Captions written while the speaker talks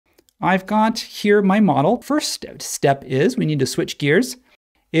I've got here my model. First step is we need to switch gears,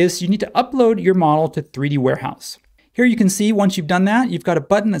 is you need to upload your model to 3D Warehouse. Here you can see once you've done that, you've got a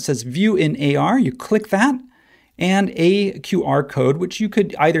button that says View in AR. You click that, and a QR code, which you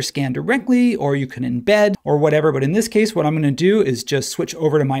could either scan directly or you can embed or whatever. But in this case, what I'm going to do is just switch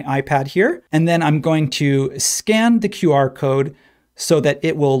over to my iPad here, and then I'm going to scan the QR code so that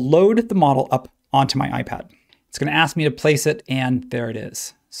it will load the model up onto my iPad. It's going to ask me to place it, and there it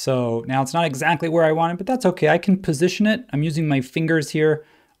is. So now it's not exactly where I want it, but that's okay. I can position it. I'm using my fingers here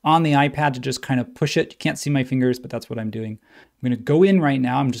on the iPad to just kind of push it. You can't see my fingers, but that's what I'm doing. I'm going to go in right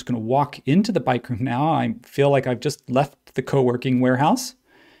now. I'm just going to walk into the bike room now. I feel like I've just left the co-working warehouse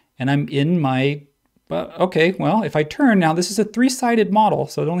and I'm in my, okay, well, if I turn now, this is a 3-sided model,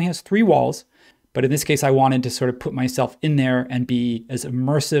 so it only has 3 walls. But in this case, I wanted to sort of put myself in there and be as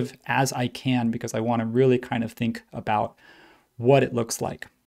immersive as I can because I want to really kind of think about what it looks like.